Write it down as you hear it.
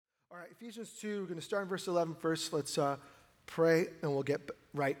right, Ephesians 2, we're going to start in verse 11 first. Let's pray and we'll get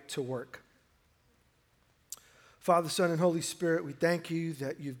right to work. Father, Son, and Holy Spirit, we thank you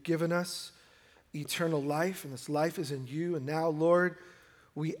that you've given us eternal life, and this life is in you. And now, Lord,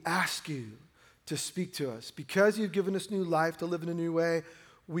 we ask you to speak to us. Because you've given us new life to live in a new way,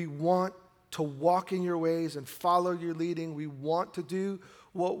 we want to walk in your ways and follow your leading. We want to do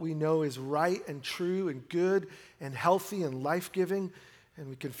what we know is right and true and good and healthy and life-giving. And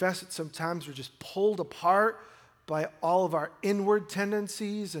we confess that sometimes we're just pulled apart by all of our inward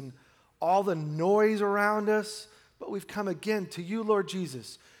tendencies and all the noise around us. But we've come again to you, Lord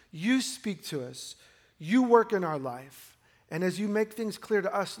Jesus. You speak to us. You work in our life. And as you make things clear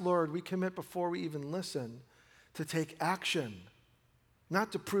to us, Lord, we commit before we even listen to take action,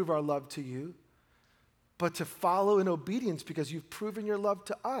 not to prove our love to you, but to follow in obedience because you've proven your love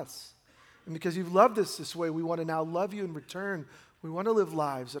to us. And because you've loved us this way, we want to now love you in return. We want to live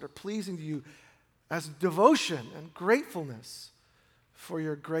lives that are pleasing to you as devotion and gratefulness for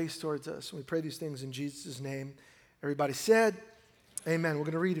your grace towards us. And we pray these things in Jesus' name. Everybody said, amen. We're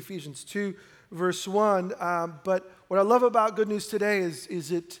going to read Ephesians 2, verse 1. But what I love about Good News Today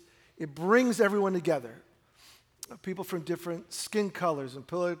is it brings everyone together. People from different skin colors and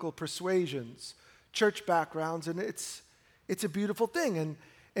political persuasions, church backgrounds, and it's a beautiful thing. And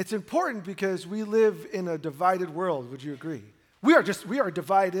it's important because we live in a divided world. Would you agree? We are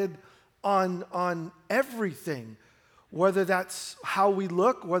divided on everything, whether that's how we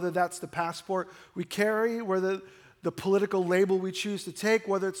look, whether that's the passport we carry, whether the political label we choose to take,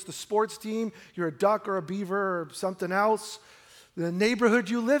 whether it's the sports team, you're a Duck or a Beaver or something else, the neighborhood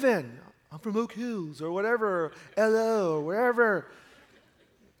you live in. I'm from Oak Hills or whatever, LO, or wherever,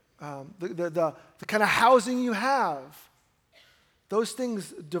 the kind of housing you have. Those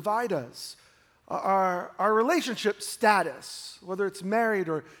things divide us. Our relationship status, whether it's married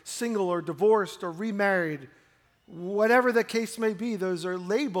or single or divorced or remarried, whatever the case may be, those are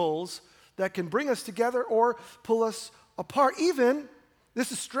labels that can bring us together or pull us apart. Even,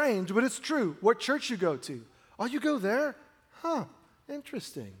 this is strange, but it's true, what church you go to. Oh, you go there? Huh,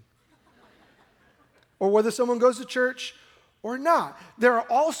 interesting. Or whether someone goes to church or not. There are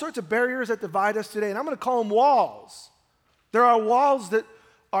all sorts of barriers that divide us today, and I'm going to call them walls. There are walls that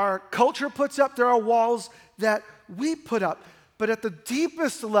our culture puts up. There are walls that we put up. But at the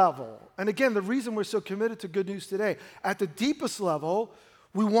deepest level, and again, the reason we're so committed to Good News Today, at the deepest level,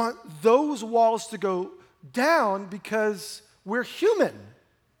 we want those walls to go down because we're human.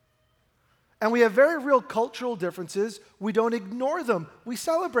 And we have very real cultural differences. We don't ignore them. We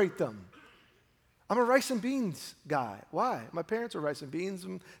celebrate them. I'm a rice and beans guy. Why? My parents are rice and beans,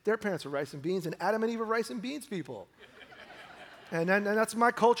 and their parents are rice and beans, and Adam and Eve are rice and beans people. And that's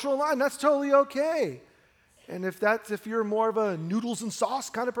my cultural line. That's totally okay. And if you're more of a noodles and sauce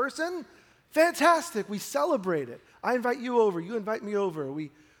kind of person, fantastic. We celebrate it. I invite you over. You invite me over.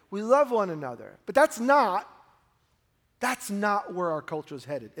 We love one another. But that's not where our culture is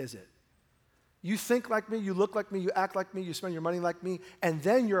headed, is it? You think like me, you look like me, you act like me, you spend your money like me, and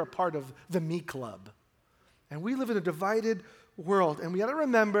then you're a part of the me club. And we live in a divided world. And we got to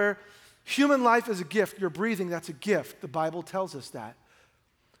remember, human life is a gift. You're breathing, that's a gift. The Bible tells us that.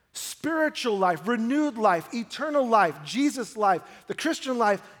 Spiritual life, renewed life, eternal life, Jesus life, the Christian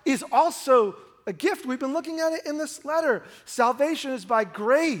life is also a gift. We've been looking at it in this letter. Salvation is by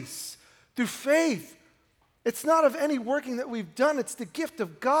grace, through faith. It's not of any working that we've done. It's the gift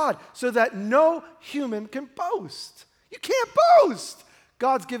of God so that no human can boast. You can't boast.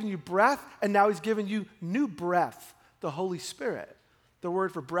 God's given you breath, and now he's given you new breath, the Holy Spirit. The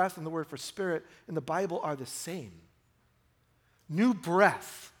word for breath and the word for spirit in the Bible are the same. New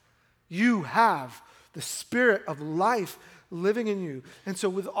breath. You have the Spirit of life living in you. And so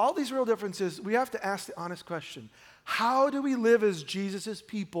with all these real differences, we have to ask the honest question. How do we live as Jesus'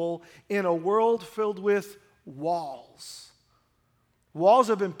 people in a world filled with walls? Walls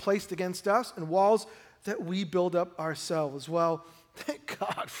have been placed against us and walls that we build up ourselves. Well, thank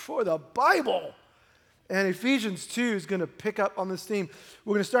God for the Bible. And Ephesians 2 is going to pick up on this theme.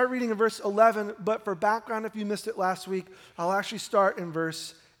 We're going to start reading in verse 11, but for background, if you missed it last week, I'll actually start in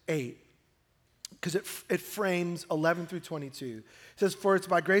verse 8 because it frames 11 through 22. It says, "For it's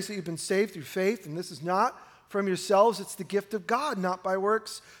by grace that you've been saved through faith, and this is not from yourselves, it's the gift of God, not by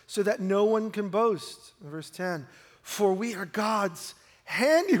works, so that no one can boast." In verse 10, "For we are God's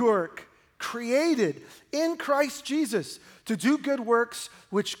handiwork, created in Christ Jesus to do good works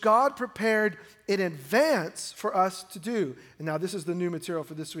which God prepared in advance for us to do." And now this is the new material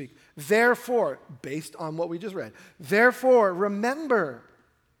for this week. "Therefore," based on what we just read, "therefore remember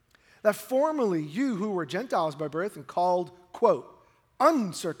that formerly you who were Gentiles by birth and called," quote,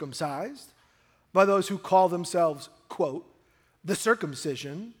 uncircumcised by those who call themselves, quote, the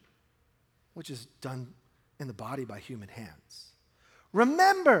circumcision, which is done in the body by human hands.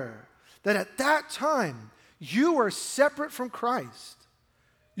 Remember that at that time, you were separate from Christ.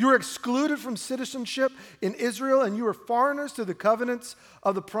 You were excluded from citizenship in Israel, and you were foreigners to the covenants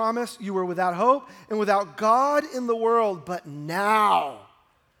of the promise. You were without hope and without God in the world. But now,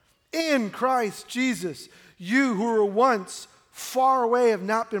 in Christ Jesus, you who were once far away have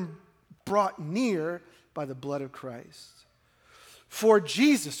not been brought near by the blood of Christ. For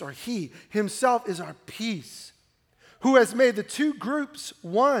Jesus, or he himself, is our peace, who has made the two groups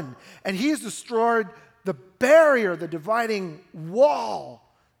one, and he has destroyed the barrier, the dividing wall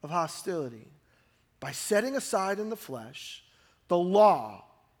of hostility, by setting aside in the flesh the law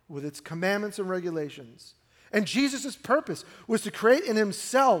with its commandments and regulations. And Jesus' purpose was to create in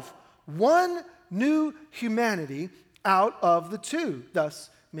himself one new humanity out of the two, thus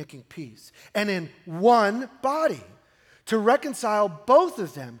making peace, and in one body to reconcile both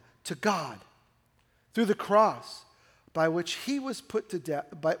of them to God through the cross, by which he put to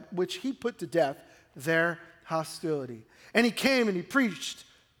death their hostility. And he came and he preached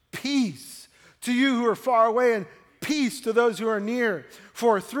peace to you who are far away and peace to those who are near.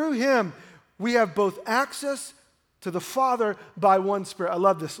 For through him we have both access to the Father by one Spirit. I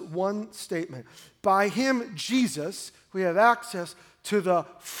love this one statement. By him, Jesus, we have access to the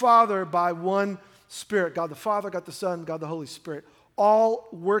Father by one Spirit. God the Father, God the Son, God the Holy Spirit, all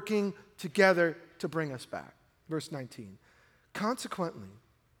working together to bring us back. Verse 19. Consequently,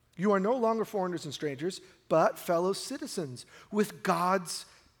 you are no longer foreigners and strangers, but fellow citizens with God's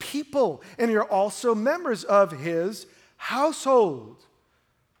people, and you're also members of his household,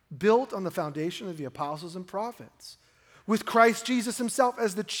 built on the foundation of the apostles and prophets, with Christ Jesus himself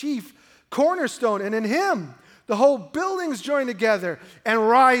as the chief cornerstone, and in him the whole building's joined together and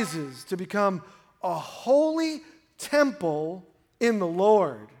rises to become a holy temple in the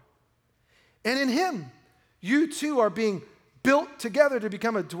Lord. And in him, you too are being built together to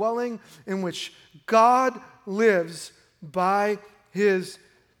become a dwelling in which God lives by his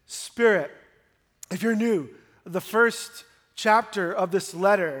Spirit. If you're new, the first chapter of this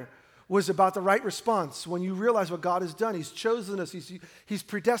letter was about the right response. When you realize what God has done, he's chosen us, he's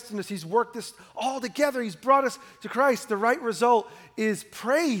predestined us, he's worked this all together, he's brought us to Christ. The right result is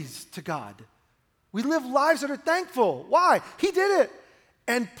praise to God. We live lives that are thankful. Why? He did it.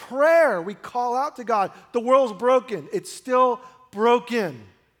 And prayer, we call out to God. The world's broken. It's still broken.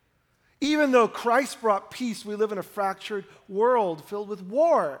 Even though Christ brought peace, we live in a fractured world filled with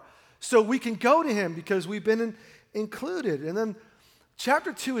war. So we can go to him because we've been included. And then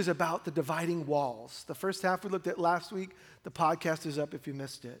chapter 2 is about the dividing walls. The first half we looked at last week. The podcast is up if you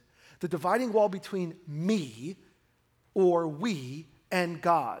missed it. The dividing wall between me, or we, and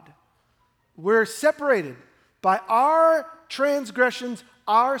God. We're separated by our transgressions,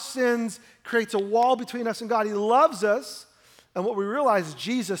 our sins creates a wall between us and God. He loves us, and what we realize is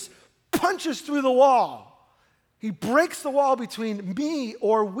Jesus punches through the wall. He breaks the wall between me,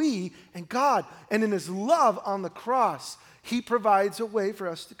 or we, and God. And in his love on the cross, he provides a way for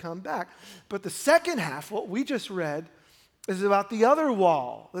us to come back. But the second half, what we just read, is about the other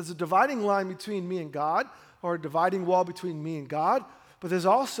wall. There's a dividing line between me and God, or a dividing wall between me and God, but there's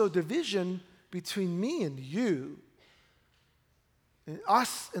also division between me and you, and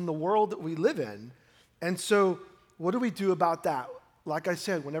us in the world that we live in. And so what do we do about that? Like I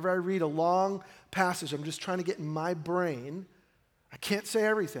said, whenever I read a long passage, I'm just trying to get in my brain. I can't say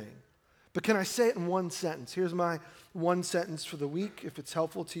everything, but can I say it in one sentence? Here's my one sentence for the week. If it's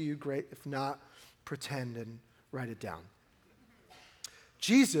helpful to you, great. If not, pretend and write it down.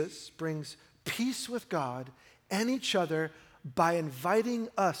 Jesus brings peace with God and each other by inviting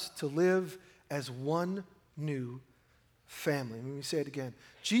us to live as one new family. Let me say it again.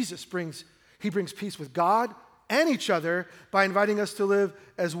 Jesus brings peace with God and each other by inviting us to live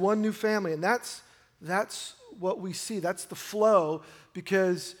as one new family. And that's what we see. That's the flow,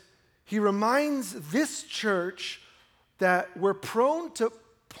 because he reminds this church that we're prone to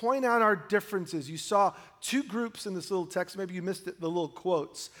point out our differences. You saw two groups in this little text. Maybe you missed it, the little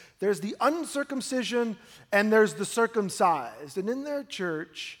quotes. There's the uncircumcision and there's the circumcised. And in their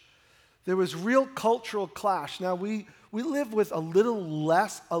church, there was real cultural clash. Now, we live with a little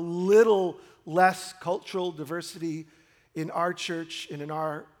less cultural diversity in our church and in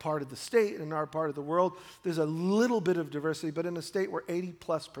our part of the state and in our part of the world. There's a little bit of diversity, but in a state where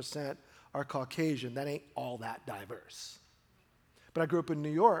 80+% are Caucasian, that ain't all that diverse. But I grew up in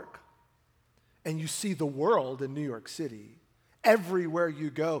New York, and you see the world in New York City. Everywhere you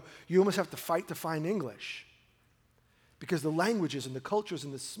go, you almost have to fight to find English. because the languages and the cultures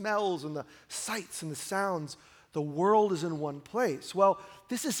and the smells and the sights and the sounds, the world is in one place. Well,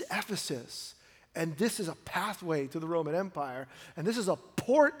 this is Ephesus, and this is a pathway to the Roman Empire, and this is a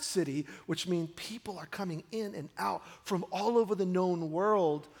port city, which means people are coming in and out from all over the known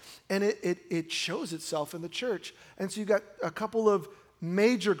world, and it shows itself in the church. And so you got a couple of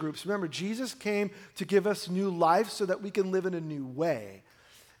major groups. Remember, Jesus came to give us new life so that we can live in a new way.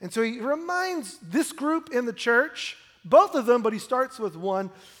 And so he reminds this group in the church, both of them, but he starts with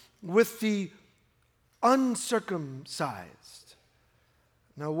one, with the uncircumcised.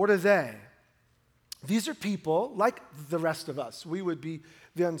 Now, what are they? These are people like the rest of us. We would be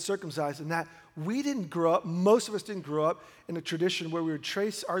the uncircumcised in that we didn't grow up, most of us didn't grow up in a tradition where we would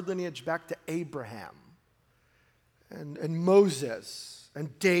trace our lineage back to Abraham and Moses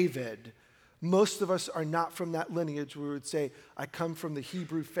and David. Most of us are not from that lineage where we would say, I come from the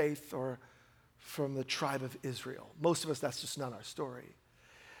Hebrew faith or from the tribe of Israel. Most of us, that's just not our story.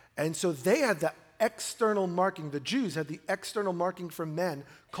 And so they had that external marking. The Jews had the external marking for men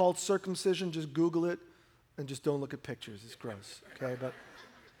called circumcision. Just Google it and just don't look at pictures. It's gross, okay?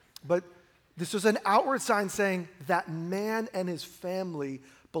 But this was an outward sign saying that man and his family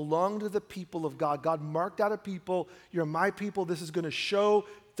belong to the people of God. God marked out a people. You're my people. This is going to show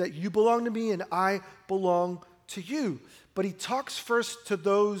that you belong to me and I belong to you. But he talks first to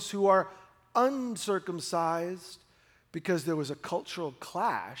those who are uncircumcised because there was a cultural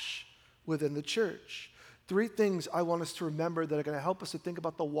clash within the church. 3 things I want us to remember that are going to help us to think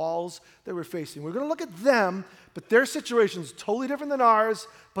about the walls that we're facing. We're going to look at them, but their situation is totally different than ours,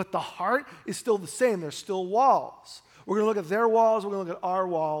 but the heart is still the same. There's still walls. We're going to look at their walls. We're going to look at our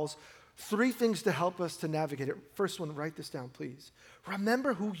walls. 3 things to help us to navigate it. First one, write this down, please.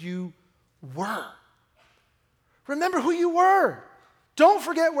 Remember who you were. Remember who you were. Don't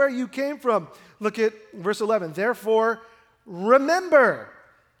forget where you came from. Look at verse 11. Therefore, remember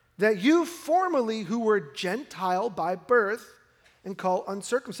that you formerly who were Gentile by birth and called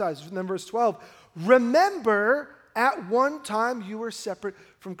uncircumcised. And then verse 12. Remember at one time you were separate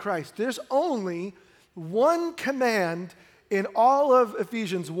from Christ. There's only one command in all of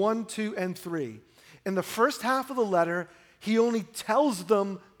Ephesians 1, 2, and 3. In the first half of the letter, he only tells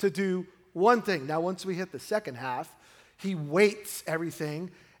them to do one thing. Now, once we hit the second half, he weights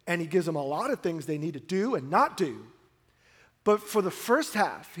everything, and he gives them a lot of things they need to do and not do. But for the first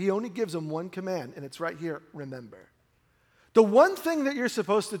half, he only gives them one command, and it's right here, remember. The one thing that you're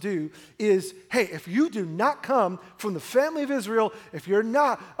supposed to do is, hey, if you do not come from the family of Israel, if you're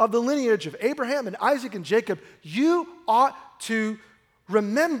not of the lineage of Abraham and Isaac and Jacob, you ought to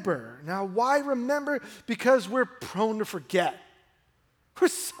remember. Now, why remember? Because we're prone to forget. We're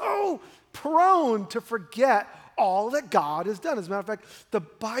so prone to forget all that God has done. As a matter of fact, the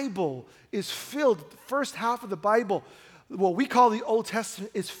Bible is filled, the first half of the Bible, what we call the Old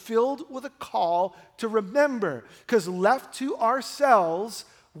Testament, is filled with a call to remember. Because left to ourselves,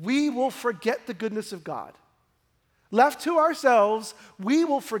 we will forget the goodness of God. Left to ourselves, we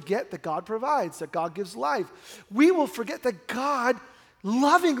will forget that God provides, that God gives life. We will forget that God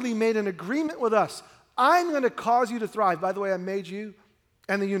lovingly made an agreement with us. I'm going to cause you to thrive. By the way, I made you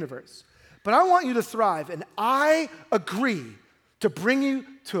and the universe. But I want you to thrive, and I agree to bring you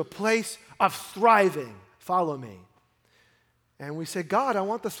to a place of thriving. Follow me. And we say, God, I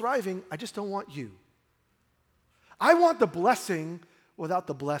want the thriving, I just don't want you. I want the blessing without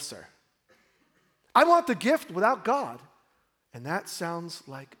the blesser. I want the gift without God. And that sounds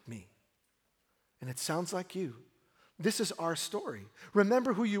like me. And it sounds like you. This is our story.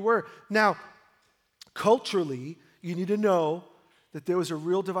 Remember who you were. Now, culturally, you need to know that there was a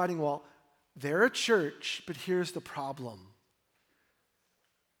real dividing wall. They're a church, but here's the problem.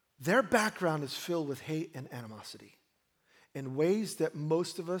 Their background is filled with hate and animosity in ways that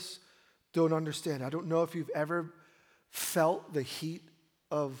most of us don't understand. I don't know if you've ever felt the heat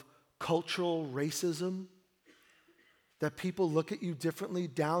of cultural racism, that people look at you differently,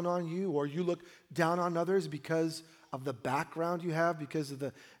 down on you, or you look down on others because of the background you have, because of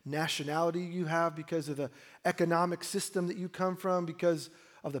the nationality you have, because of the economic system that you come from, because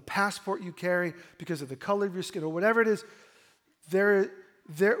of the passport you carry, because of the color of your skin, or whatever it is.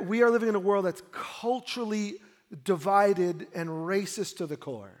 We are living in a world that's culturally divided and racist to the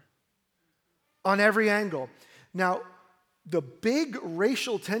core on every angle. Now, the big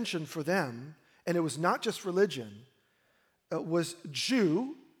racial tension for them, and it was not just religion, was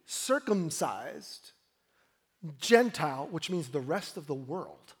Jew, circumcised, Gentile, which means the rest of the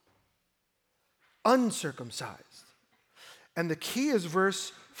world, uncircumcised. And the key is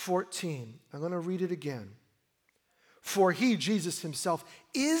verse 14. I'm going to read it again. For he, Jesus himself,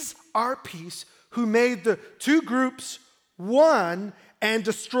 is our peace, who made the two groups one and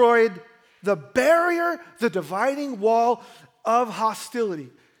destroyed the barrier, the dividing wall of hostility.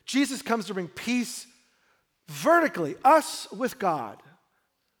 Jesus comes to bring peace vertically, us with God.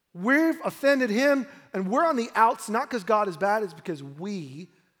 We've offended him, and we're on the outs, not because God is bad, it's because we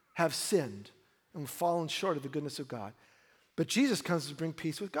have sinned and fallen short of the goodness of God. But Jesus comes to bring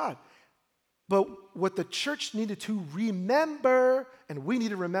peace with God. But what the church needed to remember, and we need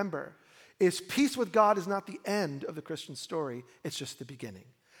to remember, is peace with God is not the end of the Christian story, it's just the beginning.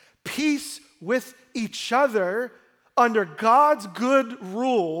 Peace with each other under God's good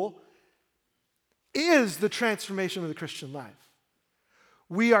rule is the transformation of the Christian life.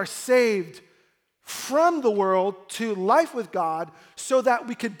 We are saved from the world to life with God so that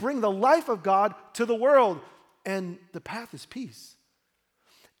we could bring the life of God to the world. And the path is peace.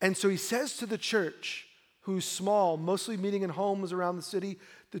 And so he says to the church, who's small, mostly meeting in homes around the city,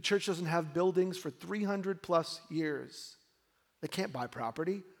 the church doesn't have buildings for 300 plus years. They can't buy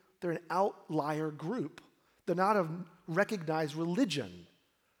property. They're an outlier group. They're not a recognized religion.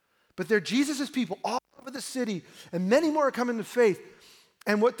 But they're Jesus' people all over the city, and many more are coming to faith.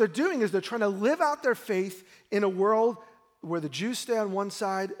 And what they're doing is they're trying to live out their faith in a world where the Jews stay on one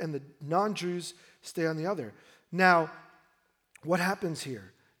side and the non-Jews stay on the other. Now, what happens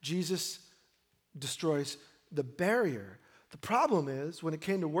here? Jesus destroys the barrier. The problem is, when it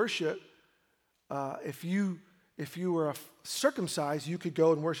came to worship, if you were circumcised, you could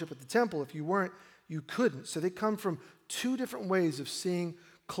go and worship at the temple. If you weren't, you couldn't. So they come from two different ways of seeing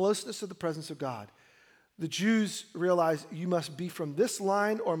closeness to the presence of God. The Jews realized you must be from this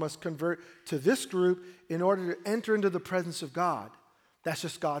line or must convert to this group in order to enter into the presence of God. That's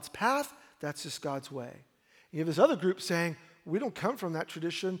just God's path. That's just God's way. You have this other group saying, we don't come from that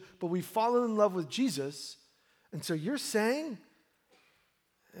tradition, but we've fallen in love with Jesus. And so you're saying,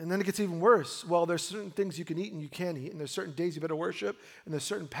 and then it gets even worse. Well, there's certain things you can eat and you can't eat, and there's certain days you better worship, and there's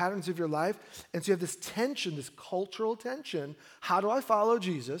certain patterns of your life. And so you have this tension, this cultural tension. How do I follow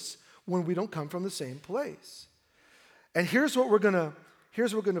Jesus when we don't come from the same place? And here's what we're gonna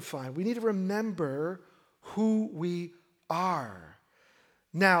find. We need to remember who we are.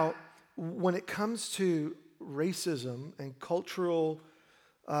 Now, when it comes to racism and cultural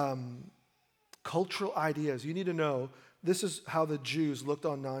ideas, you need to know this is how the Jews looked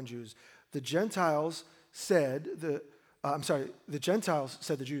on non-Jews. The Gentiles said the Gentiles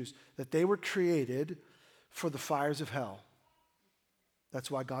said the Jews that they were created for the fires of hell.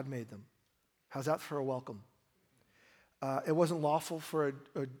 That's why God made them. How's that for a welcome? It wasn't lawful for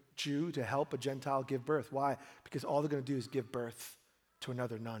a Jew to help a Gentile give birth. Why? Because all they're going to do is give birth to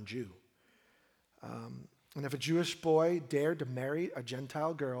another non-Jew. And if a Jewish boy dared to marry a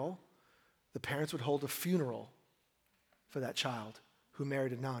Gentile girl, the parents would hold a funeral for that child who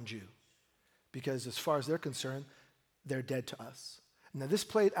married a non-Jew. Because as far as they're concerned, they're dead to us. Now this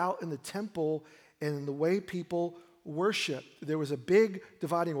played out in the temple and in the way people worship. There was a big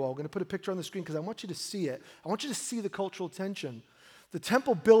dividing wall. I'm going to put a picture on the screen because I want you to see it. I want you to see the cultural tension. The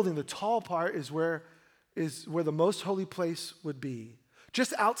temple building, the tall part, is where the most holy place would be.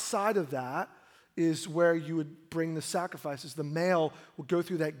 Just outside of that is where you would bring the sacrifices. The male would go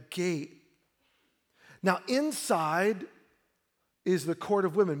through that gate. Now inside is the court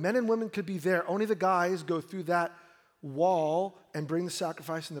of women. Men and women could be there. Only the guys go through that wall and bring the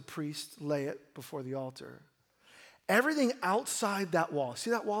sacrifice, and the priest lay it before the altar. Everything outside that wall,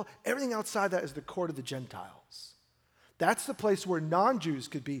 see that wall? Everything outside that is the court of the Gentiles. That's the place where non-Jews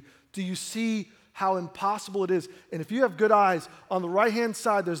could be. Do you see how impossible it is? And if you have good eyes, on the right-hand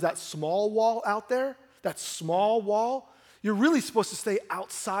side, there's that small wall out there, that small wall. You're really supposed to stay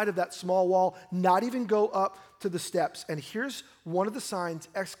outside of that small wall, not even go up to the steps. And here's one of the signs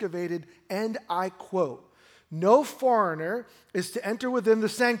excavated, and I quote, "No foreigner is to enter within the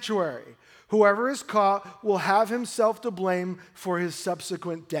sanctuary. Whoever is caught will have himself to blame for his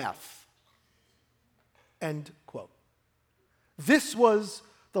subsequent death." End quote. This was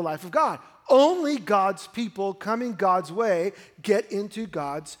the life of God. Only God's people coming God's way get into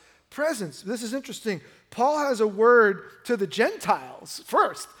God's presence. This is interesting. Paul has a word to the Gentiles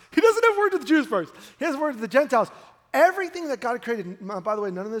first. He doesn't have a word to the Jews first. He has a word to the Gentiles. Everything that God created, by the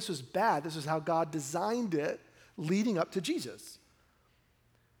way, none of this was bad. This is how God designed it leading up to Jesus.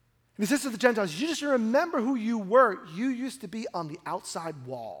 And he says to the Gentiles, you just remember who you were. You used to be on the outside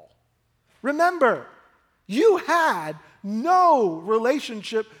wall. Remember, you had no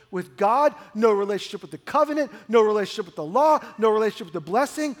relationship with God, no relationship with the covenant, no relationship with the law, no relationship with the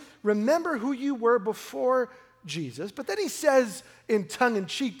blessing. Remember who you were before Jesus. But then he says in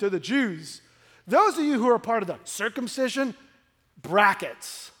tongue-in-cheek to the Jews, those of you who are part of the circumcision,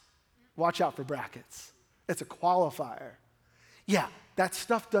 brackets. Watch out for brackets. It's a qualifier. Yeah, that's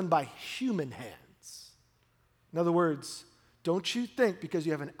stuff done by human hands. In other words, don't you think because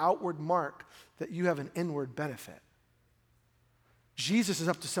you have an outward mark that you have an inward benefit. Jesus is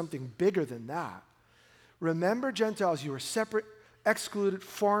up to something bigger than that. Remember, Gentiles, you were separate, excluded,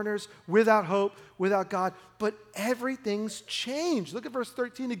 foreigners, without hope, without God, but everything's changed. Look at verse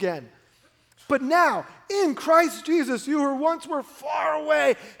 13 again. But now, in Christ Jesus, you who once were far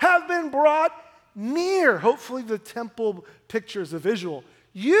away have been brought near. Hopefully the temple picture is a visual.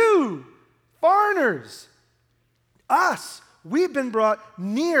 You, foreigners, us, we've been brought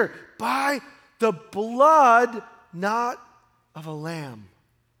near by the blood, not of a lamb.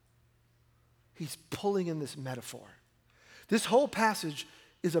 He's pulling in this metaphor. This whole passage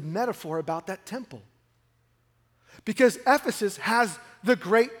is a metaphor about that temple. Because Ephesus has the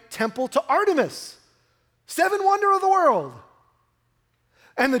great temple to Artemis, seven wonder of the world.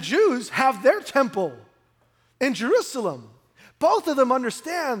 And the Jews have their temple in Jerusalem. Both of them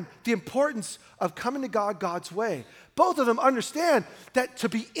understand the importance of coming to God God's way. Both of them understand that to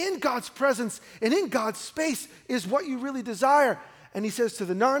be in God's presence and in God's space is what you really desire. And he says to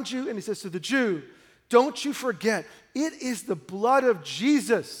the non-Jew and he says to the Jew, don't you forget, it is the blood of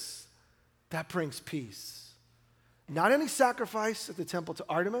Jesus that brings peace. Not any sacrifice at the temple to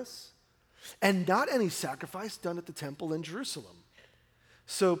Artemis, and not any sacrifice done at the temple in Jerusalem.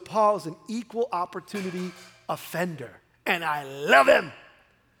 So Paul is an equal opportunity offender, and I love him.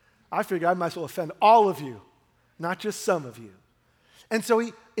 I figure I might as well offend all of you, not just some of you. And so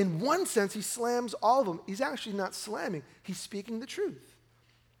he, in one sense, he slams all of them. He's actually not slamming. He's speaking the truth.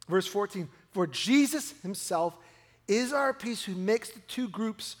 Verse 14, for Jesus himself is our peace who makes the two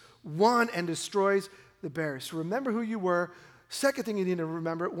groups one and destroys the barrier. So remember who you were. Second thing you need to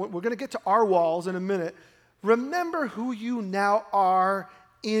remember, we're going to get to our walls in a minute. Remember who you now are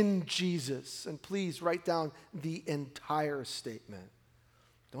in Jesus. And please write down the entire statement.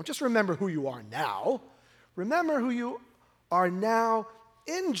 Don't just remember who you are now. Remember who you are now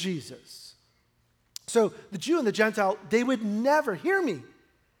in Jesus. So the Jew and the Gentile, they would never, hear me,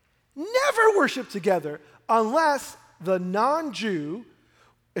 never worship together unless the non-Jew,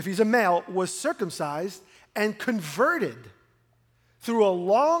 if he's a male, was circumcised and converted through a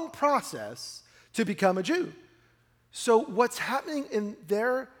long process to become a Jew. So what's happening in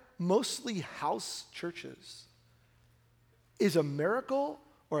their mostly house churches is a miracle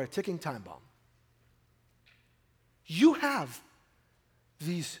or a ticking time bomb. You have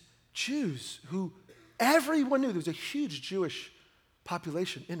these Jews who everyone knew there was a huge Jewish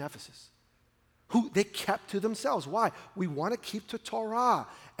population in Ephesus who they kept to themselves. Why? We want to keep to Torah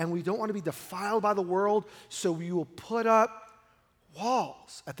and we don't want to be defiled by the world, so we will put up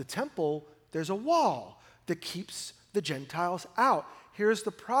walls. At the temple, there's a wall that keeps the Gentiles out. Here's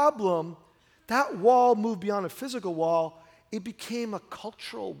the problem. That wall moved beyond a physical wall. It became a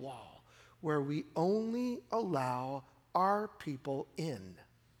cultural wall where we only allow our people in.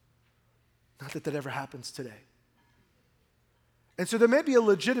 Not that that ever happens today. And so there may be a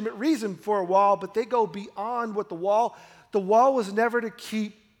legitimate reason for a wall, but they go beyond what the wall was never to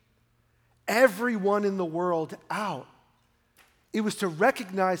keep everyone in the world out. It was to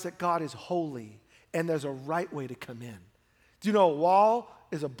recognize that God is holy and there's a right way to come in. Do you know a wall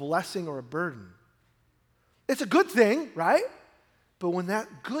is a blessing or a burden? It's a good thing, right? But when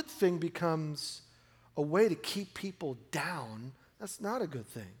that good thing becomes a way to keep people down, that's not a good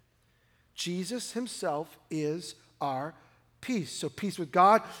thing. Jesus himself is our peace. So peace with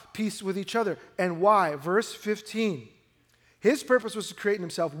God, peace with each other. And why? Verse 15. His purpose was to create in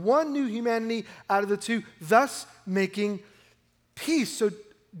himself one new humanity out of the two, thus making peace. So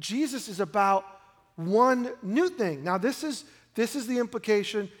Jesus is about one new thing. Now this is the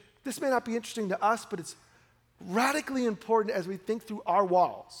implication. This may not be interesting to us, but it's radically important as we think through our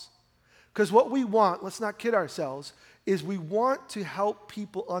walls. Because what we want, let's not kid ourselves, is we want to help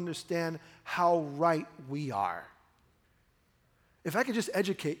people understand how right we are. If I could just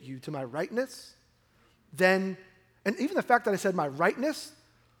educate you to my rightness, then, and even the fact that I said my rightness,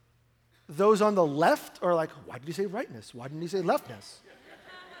 those on the left are like, why did he say rightness? Why didn't he say leftness?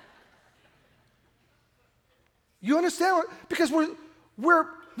 You understand? Because we're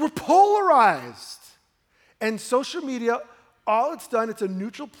polarized. And social media, all it's done, it's a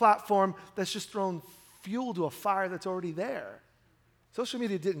neutral platform that's just thrown fuel to a fire that's already there. Social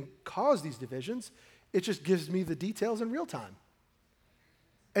media didn't cause these divisions. It just gives me the details in real time.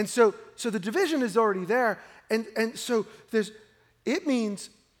 And so the division is already there. And so it means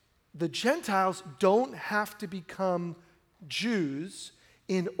the Gentiles don't have to become Jews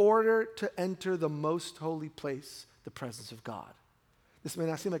in order to enter the most holy place, the presence of God. This may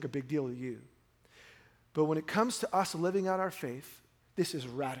not seem like a big deal to you. But when it comes to us living out our faith, this is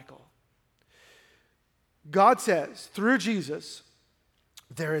radical. God says, through Jesus,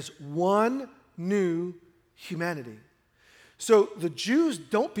 there is one new humanity. So the Jews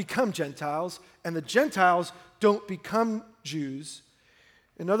don't become Gentiles, and the Gentiles don't become Jews.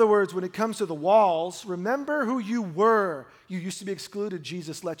 In other words, when it comes to the walls, remember who you were. You used to be excluded.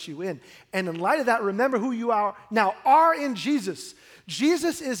 Jesus let you in. And in light of that, remember who you are now are in Jesus.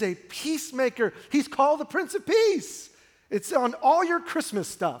 Jesus is a peacemaker. He's called the Prince of Peace. It's on all your Christmas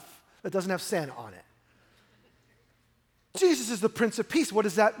stuff that doesn't have Santa on it. Jesus is the Prince of Peace. What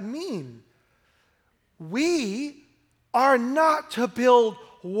does that mean? We are not to build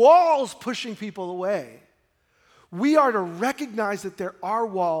walls pushing people away. We are to recognize that there are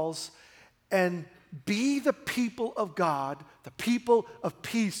walls and be the people of God, the people of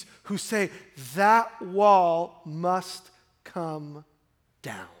peace who say that wall must come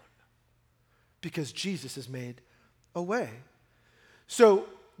down because Jesus has made a way. So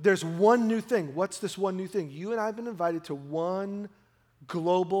there's one new thing. What's this one new thing? You and I have been invited to one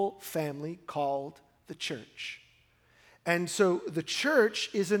global family called the church. And so the church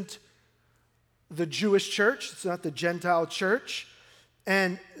isn't the Jewish church. It's not the Gentile church.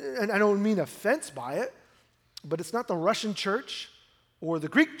 And I don't mean offense by it, but it's not the Russian church or the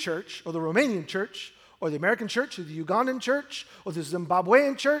Greek church or the Romanian church or the American church or the Ugandan church or the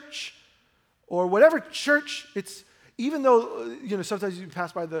Zimbabwean church or whatever church. It's even though, sometimes you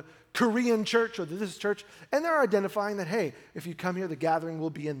pass by the Korean church or this church, and they're identifying that, hey, if you come here, the gathering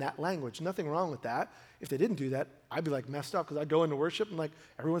will be in that language. Nothing wrong with that. If they didn't do that, I'd be messed up because I'd go into worship and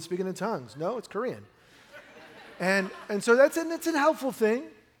everyone's speaking in tongues. No, it's Korean. and so it's a helpful thing.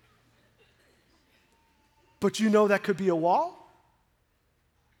 But that could be a wall.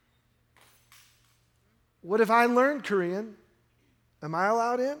 What if I learned Korean? Am I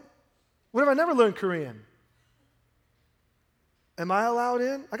allowed in? What if I never learned Korean? Am I allowed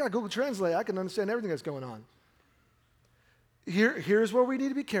in? I got Google Translate. I can understand everything that's going on. Here's where we need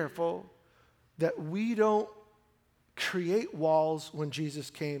to be careful that we don't create walls when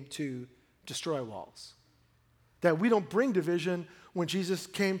Jesus came to destroy walls. That we don't bring division when Jesus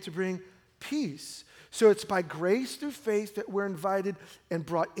came to bring peace. So it's by grace through faith that we're invited and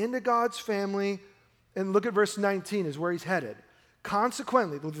brought into God's family. And look at verse 19 is where he's headed.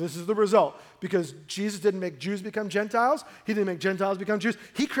 Consequently, this is the result, because Jesus didn't make Jews become Gentiles. He didn't make Gentiles become Jews.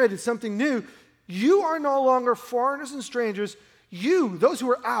 He created something new. You are no longer foreigners and strangers. You, those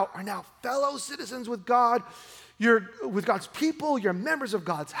who are out, are now fellow citizens with God. You're with God's people. You're members of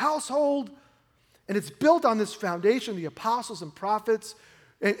God's household. And it's built on this foundation, the apostles and prophets.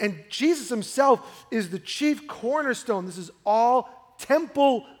 And Jesus himself is the chief cornerstone. This is all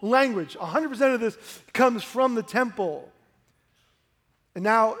temple language. 100% of this comes from the temple. And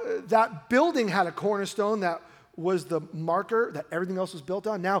now that building had a cornerstone that was the marker that everything else was built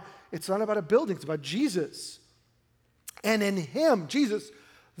on. Now it's not about a building, it's about Jesus. And in him, Jesus,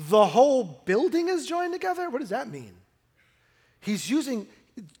 the whole building is joined together? What does that mean? He's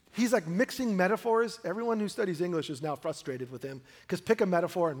mixing metaphors. Everyone who studies English is now frustrated with him because pick a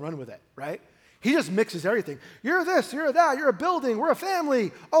metaphor and run with it, right? He just mixes everything. You're this, you're that, you're a building, we're a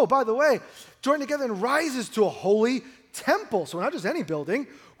family. Oh, by the way, joined together and rises to a holy temple. So not just any building,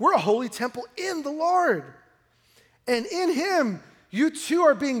 we're a holy temple in the Lord. And in him, you two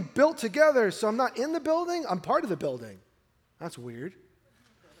are being built together. So I'm not in the building, I'm part of the building. That's weird.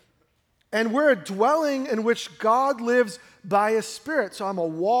 And we're a dwelling in which God lives by his Spirit. So I'm a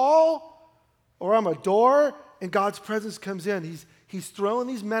wall or I'm a door and God's presence comes in. He's throwing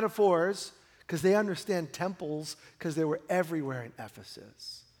these metaphors because they understand temples because they were everywhere in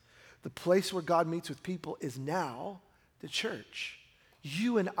Ephesus. The place where God meets with people is now the church.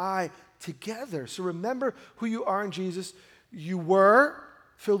 You and I together. So remember who you are in Jesus. You were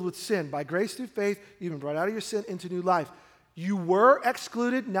filled with sin. By grace through faith, you've been brought out of your sin into new life. You were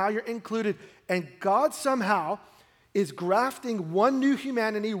excluded, now you're included. And God somehow is grafting one new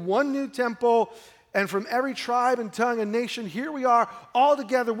humanity, one new temple, and from every tribe and tongue and nation, here we are, all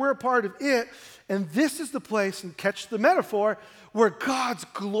together, we're a part of it. And this is the place, and catch the metaphor, where God's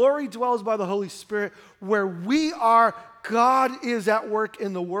glory dwells by the Holy Spirit, where we are, God is at work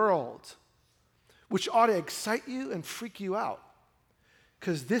in the world, which ought to excite you and freak you out.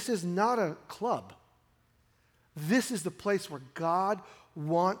 Because this is not a club. This is the place where God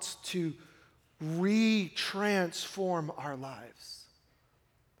wants to re-transform our lives.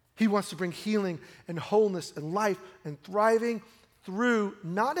 He wants to bring healing and wholeness and life and thriving through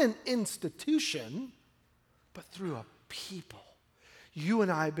not an institution, but through a people. You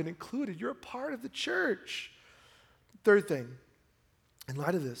and I have been included. You're a part of the church. Third thing, In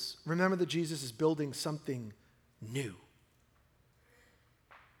light of this, remember that Jesus is building something new.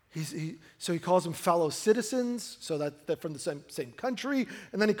 So he calls them fellow citizens, so that they're from the same country,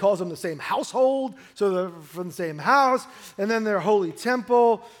 and then he calls them the same household, so they're from the same house, and then their holy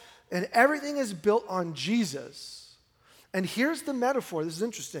temple, and everything is built on Jesus. And here's the metaphor. This is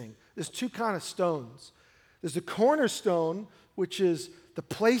interesting. There's two kind of stones. There's the cornerstone, which is the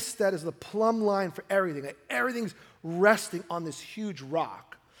place that is the plumb line for everything. Like everything's resting on this huge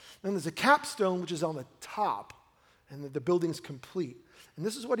rock. Then there's a capstone, which is on the top, and the building's complete. And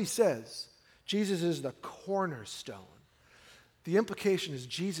this is what he says. Jesus is the cornerstone. The implication is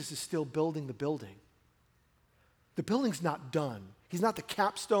Jesus is still building the building. The building's not done. He's not the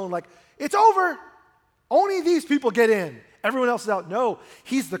capstone like, it's over. Only these people get in. Everyone else is out. No,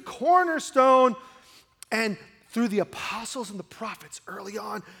 he's the cornerstone. And through the apostles and the prophets early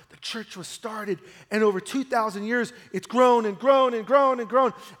on, the church was started. And over 2,000 years, it's grown and grown and grown and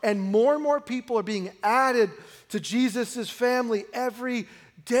grown. And more people are being added to Jesus' family every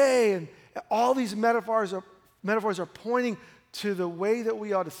day. And all these metaphors are pointing to the way that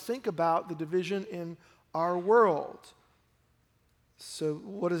we ought to think about the division in our world. So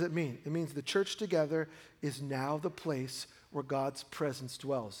what does it mean? It means the church together is now the place where God's presence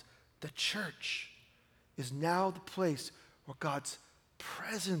dwells. The church is now the place where God's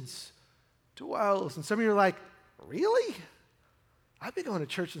presence dwells. And some of you are like, really? I've been going to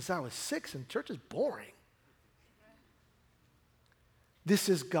church since I was 6, and church is boring. This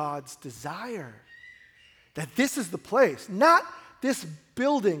is God's desire, that this is the place, not this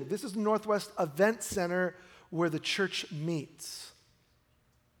building. This is the Northwest Event Center where the church meets.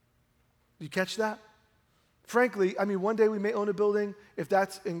 You catch that? Frankly, one day we may own a building. If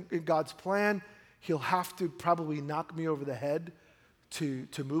that's in God's plan, he'll have to probably knock me over the head to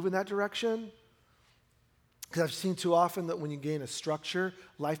move in that direction. Because I've seen too often that when you gain a structure,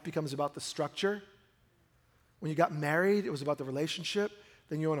 life becomes about the structure. When you got married, it was about the relationship.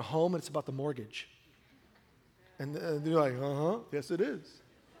 Then you own a home, and it's about the mortgage. And you're like, yes it is.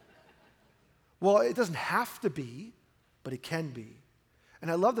 Well, it doesn't have to be, but it can be. And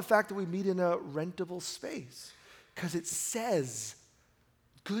I love the fact that we meet in a rentable space, because it says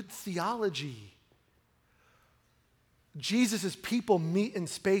good theology. Jesus' people meet in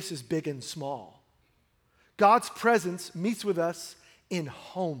spaces big and small. God's presence meets with us in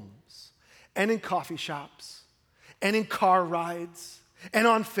homes and in coffee shops and in car rides and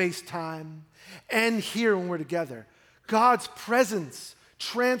on FaceTime and here when we're together. God's presence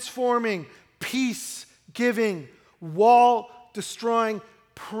transforming, peace-giving, wall-destroying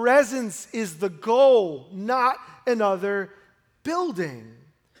presence is the goal, not another building.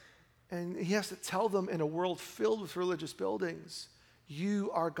 And he has to tell them in a world filled with religious buildings,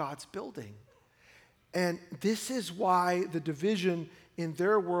 you are God's building. And this is why the division in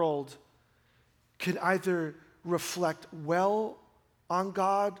their world can either reflect well on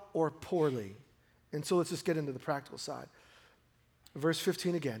God or poorly. And so let's just get into the practical side. Verse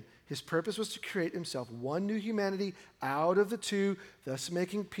 15 again. His purpose was to create himself one new humanity out of the two, thus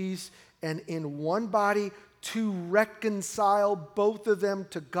making peace, and in one body to reconcile both of them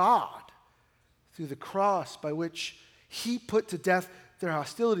to God through the cross, by which he put to death their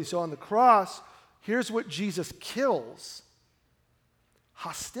hostility. So on the cross, here's what Jesus kills: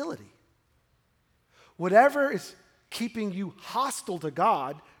 hostility. Whatever is keeping you hostile to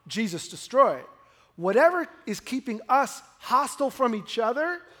God, Jesus destroyed. Whatever is keeping us hostile from each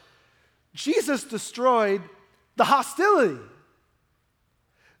other, Jesus destroyed the hostility.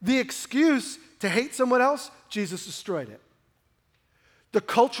 The excuse to hate someone else, Jesus destroyed it. The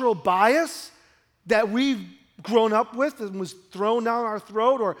cultural bias that we've grown up with and was thrown down our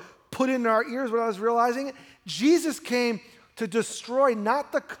throat or put in our ears without us realizing it, Jesus came to destroy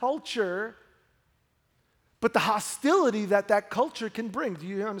not the culture, but the hostility that culture can bring. Do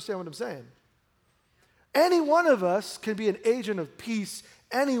you understand what I'm saying? Any one of us can be an agent of peace.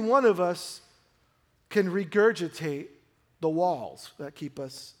 Any one of us can regurgitate the walls that keep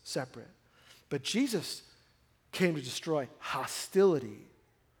us separate. But Jesus came to destroy hostility,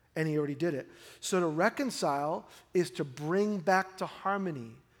 and he already did it. So to reconcile is to bring back to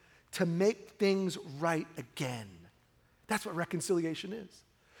harmony, to make things right again. That's what reconciliation is.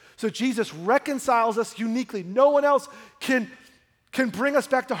 So Jesus reconciles us uniquely. No one else can bring us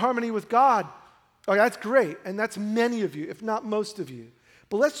back to harmony with God. Okay, that's great, and that's many of you, if not most of you.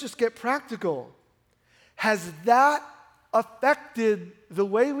 But let's just get practical. Has that affected the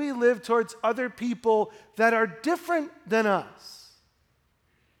way we live towards other people that are different than us?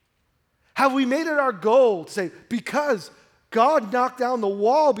 Have we made it our goal to say, because God knocked down the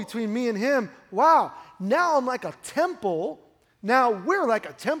wall between me and him, wow, now I'm like a temple Now we're like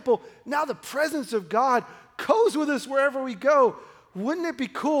a temple. Now the presence of God goes with us wherever we go. Wouldn't it be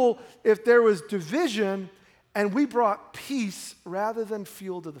cool if there was division and we brought peace rather than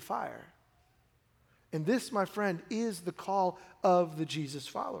fuel to the fire? And this, my friend, is the call of the Jesus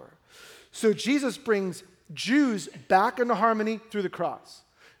follower. So Jesus brings Jews back into harmony through the cross.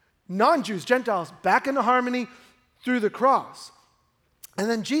 Non-Jews, Gentiles, back into harmony through the cross. And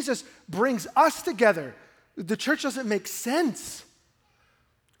then Jesus brings us together. The church doesn't make sense.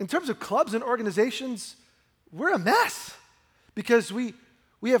 In terms of clubs and organizations, we're a mess because we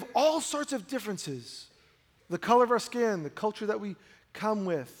have all sorts of differences. The color of our skin, the culture that we come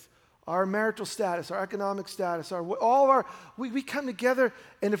with, our marital status, our economic status, we come together,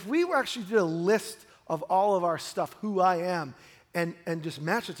 and if we actually did a list of all of our stuff, who I am, and just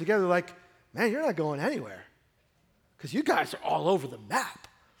match it together, like, man, you're not going anywhere because you guys are all over the map.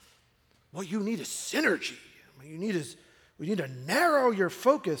 What you need is synergy. What you need is, we need to narrow your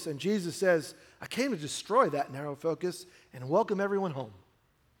focus, and Jesus says, I came to destroy that narrow focus and welcome everyone home.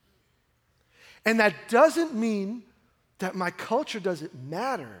 And that doesn't mean that my culture doesn't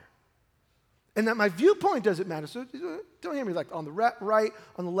matter and that my viewpoint doesn't matter. So don't hear me like on the right,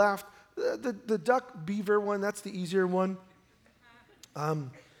 on the left. The duck beaver one, that's the easier one. I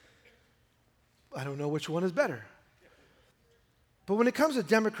don't know which one is better. But when it comes to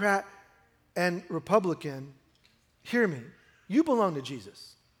Democrat and Republican, hear me, you belong to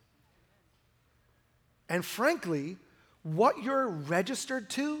Jesus. And frankly, what you're registered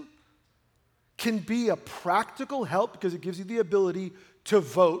to can be a practical help because it gives you the ability to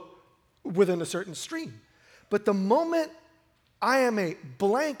vote within a certain stream. But the moment I am a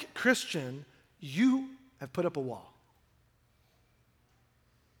blank Christian, you have put up a wall.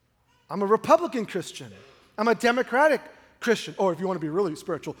 I'm a Republican Christian. I'm a Democratic Christian. Or if you want to be really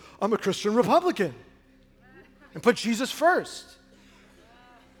spiritual, I'm a Christian Republican. And put Jesus first.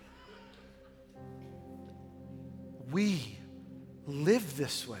 We live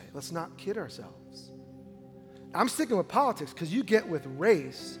this way. Let's not kid ourselves. I'm sticking with politics because you get with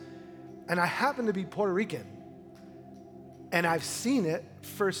race, and I happen to be Puerto Rican, and I've seen it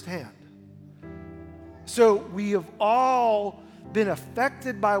firsthand. So we have all been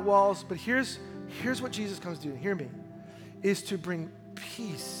affected by walls, but here's what Jesus comes to do, hear me, is to bring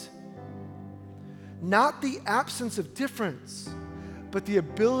peace. Not the absence of difference, but the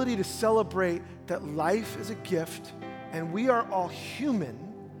ability to celebrate that life is a gift and we are all human,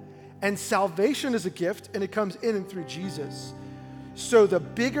 and salvation is a gift, and it comes in and through Jesus. So the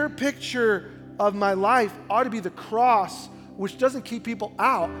bigger picture of my life ought to be the cross, which doesn't keep people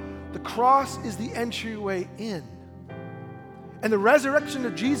out. The cross is the entryway in. And the resurrection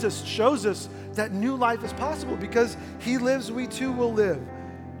of Jesus shows us that new life is possible because he lives, we too will live.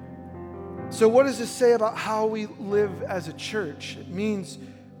 So what does this say about how we live as a church? It means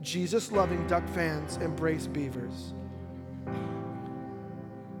Jesus-loving duck fans embrace beavers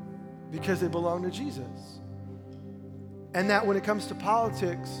because they belong to Jesus. And that when it comes to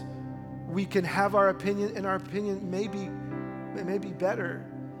politics, we can have our opinion, and our opinion may be better.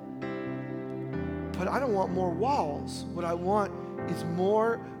 But I don't want more walls. What I want is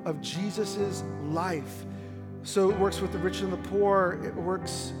more of Jesus's life. So it works with the rich and the poor. It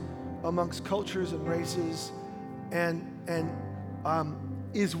works amongst cultures and races. And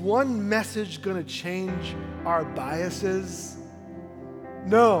is one message going to change our biases?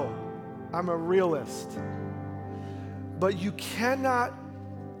 No, I'm a realist. But you cannot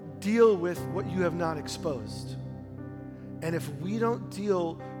deal with what you have not exposed. And if we don't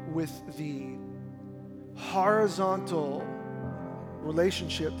deal with the horizontal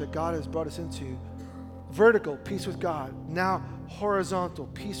relationship that God has brought us into, vertical, peace with God, now horizontal,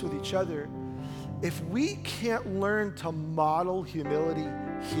 peace with each other, if we can't learn to model humility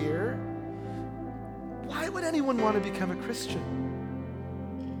here, why would anyone want to become a Christian?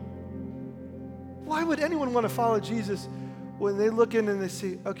 Why would anyone want to follow Jesus when they look in and they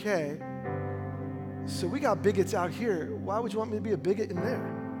see, okay, so we got bigots out here. Why would you want me to be a bigot in there?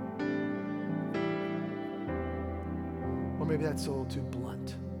 Or maybe that's a little too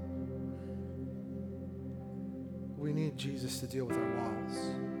blunt. We need Jesus to deal with our walls.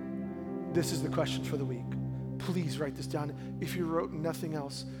 This is the question for the week. Please write this down. If you wrote nothing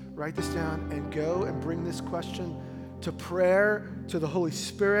else, write this down and go and bring this question to prayer, to the Holy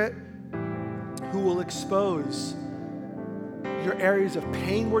Spirit, who will expose your areas of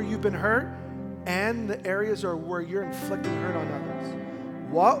pain where you've been hurt and the areas where you're inflicting hurt on others.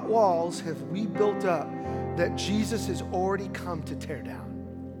 What walls have we built up that Jesus has already come to tear down?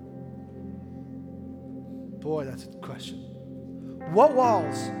 Boy, that's a question. What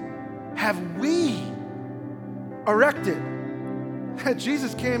walls have we erected that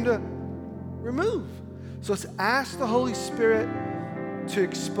Jesus came to remove. So let's ask the Holy Spirit to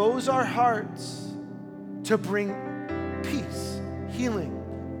expose our hearts to bring peace, healing,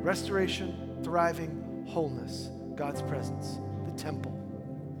 restoration, thriving, wholeness, God's presence, the temple.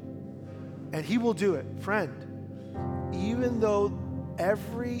 And he will do it. Friend, even though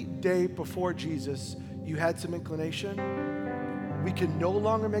every day before Jesus you had some inclination, we can no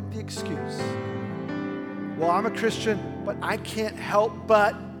longer make the excuse, well, I'm a Christian, but I can't help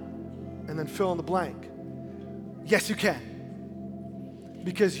but, and then fill in the blank. Yes, you can.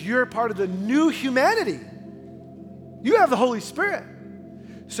 Because you're part of the new humanity. You have the Holy Spirit.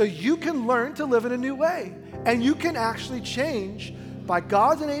 So you can learn to live in a new way. And you can actually change by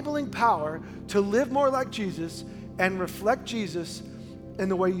God's enabling power to live more like Jesus and reflect Jesus in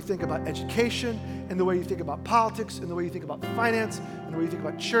the way you think about education, in the way you think about politics, in the way you think about finance, in the way you think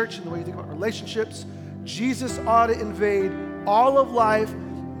about church, in the way you think about relationships. Jesus ought to invade all of life,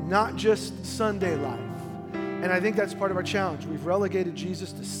 not just Sunday life. And I think that's part of our challenge. We've relegated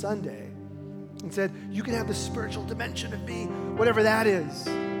Jesus to Sunday and said, you can have the spiritual dimension of me, whatever that is.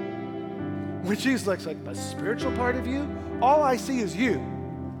 When Jesus looks like the spiritual part of you, all I see is you.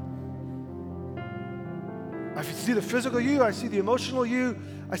 I see the physical you, I see the emotional you,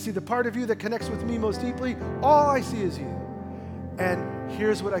 I see the part of you that connects with me most deeply. All I see is you. And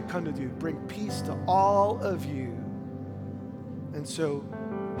here's what I come to do, bring peace to all of you. And so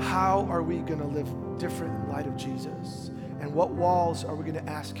how are we going to live different in light of Jesus? And what walls are we going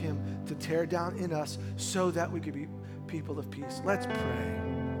to ask him to tear down in us so that we could be people of peace? Let's pray.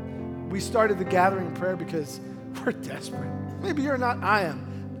 We started the gathering prayer because we're desperate. Maybe you're not, I am.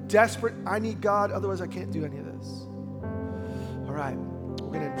 Desperate, I need God, otherwise I can't do any of this. All right,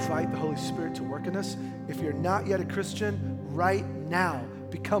 we're going to invite the Holy Spirit to work in us. If you're not yet a Christian, right now,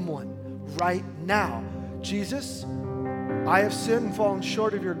 become one. Right now. Jesus, I have sinned and fallen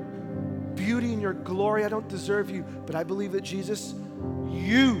short of your beauty and your glory. I don't deserve you, but I believe that Jesus,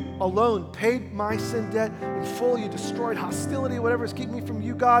 you alone paid my sin debt in full. You destroyed hostility, whatever is keeping me from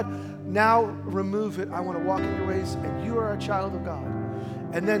you, God. Now remove it. I want to walk in your ways, and you are a child of God.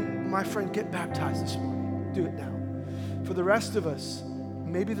 And then, my friend, get baptized this morning. Do it now. For the rest of us,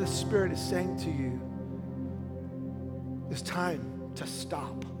 maybe the Spirit is saying to you, it's time to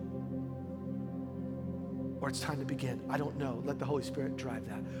stop. Or it's time to begin. I don't know. Let the Holy Spirit drive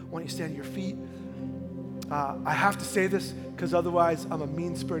that. Why don't you stand on your feet? I have to say this because otherwise I'm a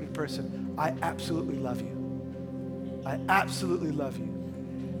mean-spirited person. I absolutely love you. I absolutely love you.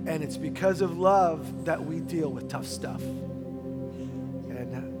 And it's because of love that we deal with tough stuff.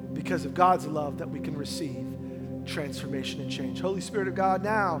 And because of God's love that we can receive transformation and change. Holy Spirit of God,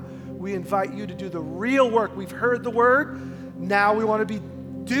 now we invite you to do the real work. We've heard the word. Now we want to be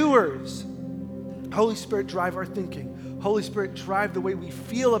doers. Holy Spirit, drive our thinking. Holy Spirit, drive the way we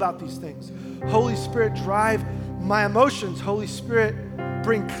feel about these things. Holy Spirit, drive my emotions. Holy Spirit,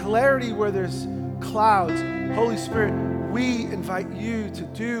 bring clarity where there's clouds. Holy Spirit, we invite you to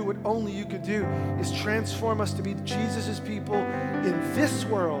do what only you could do, is transform us to be Jesus' people in this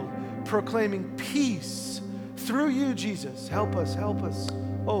world, proclaiming peace through you, Jesus. Help us, help us.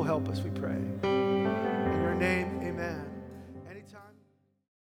 Oh, help us, we pray.